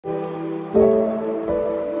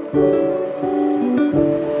Yo,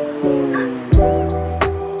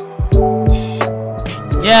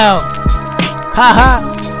 haha,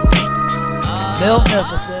 Bill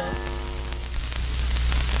Nicholson.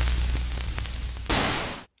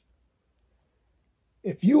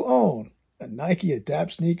 If you own a Nike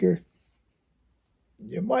Adapt sneaker,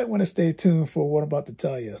 you might want to stay tuned for what I'm about to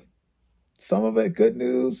tell you. Some of it good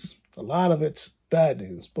news, a lot of it's bad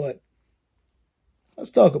news, but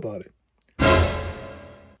let's talk about it.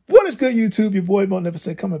 What is good, YouTube? Your boy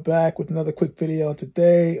Magnificent coming back with another quick video. And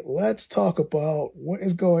today, let's talk about what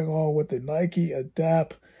is going on with the Nike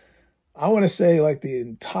Adapt. I want to say like the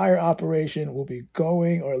entire operation will be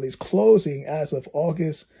going, or at least closing, as of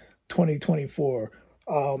August 2024.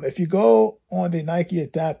 If you go on the Nike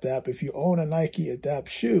Adapt app, if you own a Nike Adapt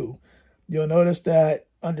shoe, you'll notice that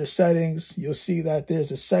under settings, you'll see that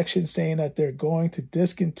there's a section saying that they're going to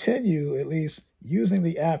discontinue at least using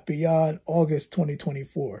the app beyond August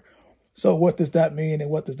 2024. So what does that mean and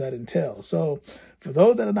what does that entail? So for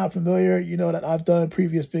those that are not familiar, you know that I've done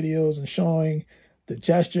previous videos and showing the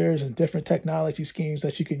gestures and different technology schemes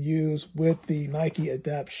that you can use with the Nike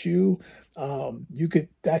Adapt shoe. You could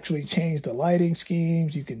actually change the lighting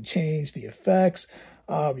schemes. You can change the effects.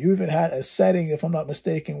 You even had a setting, if I'm not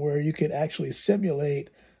mistaken, where you could actually simulate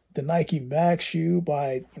the Nike Mag shoe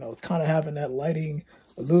by, kind of having that lighting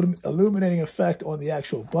illuminating effect on the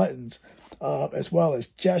actual buttons, as well as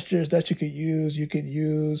gestures that you could use. You could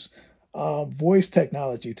use voice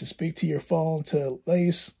technology to speak to your phone, to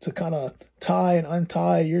lace, to kind of tie and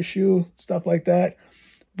untie your shoe, stuff like that.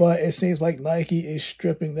 But it seems like Nike is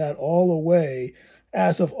stripping that all away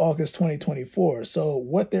as of August 2024. So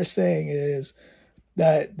what they're saying is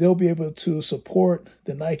that they'll be able to support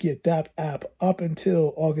the Nike Adapt app up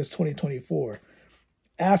until August 2024.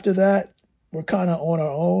 After that, we're kind of on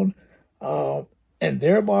our own. And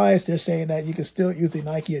their bias, they're saying that you can still use the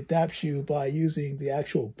Nike Adapt shoe by using the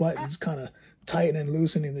actual buttons, kind of tightening and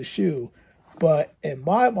loosening the shoe. But in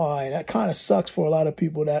my mind, that kind of sucks for a lot of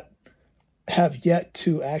people that have yet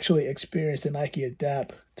to actually experience the Nike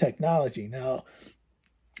Adapt technology. Now,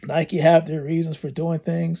 Nike have their reasons for doing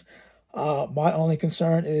things. My only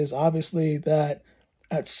concern is obviously that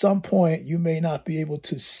at some point you may not be able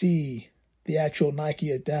to see the actual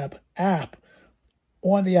Nike Adapt app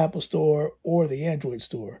on the Apple Store or the Android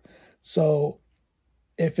store. So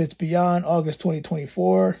if it's beyond August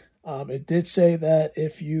 2024, it did say that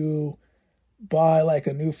if you buy like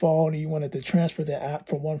a new phone and you wanted to transfer the app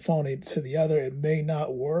from one phone to the other, it may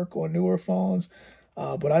not work on newer phones.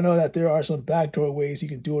 But I know that there are some backdoor ways you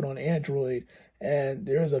can do it on Android, and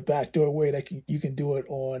there is a backdoor way that you can do it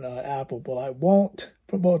on Apple, but I won't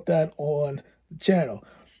promote that on the channel.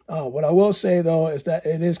 What I will say, though, is that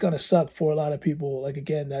it is going to suck for a lot of people, like,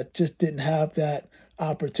 again, that just didn't have that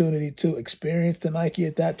opportunity to experience the Nike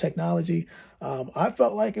Adapt technology. I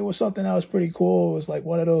felt like it was something that was pretty cool. It was like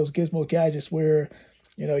one of those gizmo gadgets where,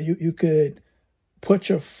 you could put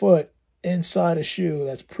your foot inside a shoe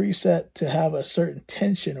that's preset to have a certain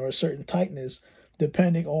tension or a certain tightness,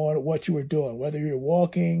 depending on what you were doing, whether you're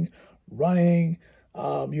walking, running.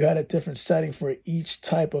 You had a different setting for each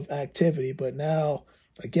type of activity. But now,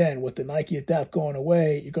 again, with the Nike Adapt going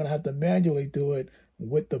away, you're going to have to manually do it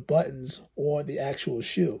with the buttons on the actual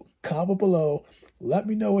shoe. Comment below. Let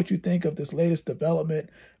me know what you think of this latest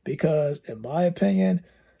development, because in my opinion,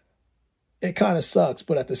 it kind of sucks.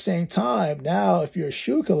 But at the same time, now if you're a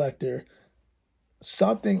shoe collector,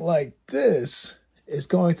 something like this is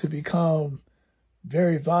going to become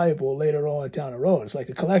very valuable later on down the road. It's like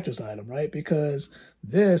a collector's item, right? Because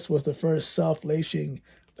this was the first self-lacing,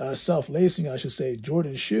 I should say,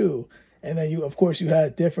 Jordan shoe. And then you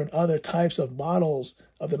had different other types of models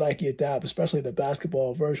of the Nike Adapt, especially the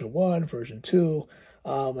basketball version 1, version 2.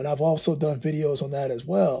 And I've also done videos on that as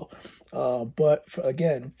well. But for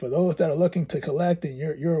those that are looking to collect, and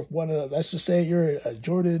you're one of the, let's just say you're a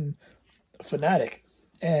Jordan fanatic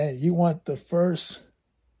and you want the first,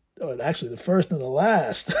 or actually the first and the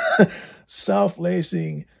last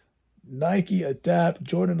self-lacing Nike Adapt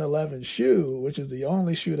Jordan 11 shoe, which is the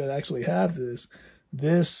only shoe that actually have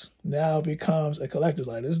this now becomes a collector's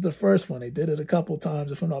item. This is the first one. They did it a couple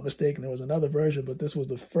times, if I'm not mistaken. There was another version, but this was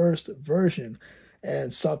the first version.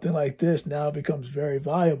 And something like this now becomes very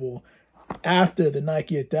valuable after the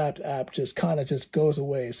Nike Adapt app just goes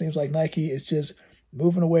away. It seems like Nike is just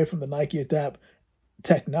moving away from the Nike Adapt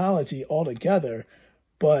technology altogether.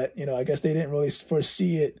 But, I guess they didn't really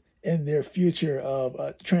foresee it in their future of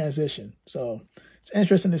transition. So it's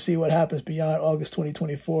interesting to see what happens beyond August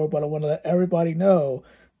 2024. But I want to let everybody know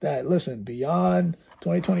that, listen, beyond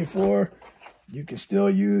 2024, you can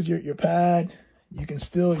still use your pad. You can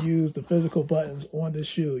still use the physical buttons on the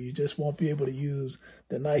shoe. You just won't be able to use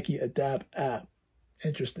the Nike Adapt app.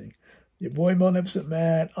 Interesting. Your boy Magnificent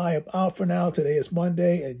Man, I am out for now. Today is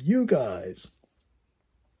Monday, and you guys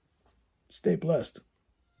stay blessed.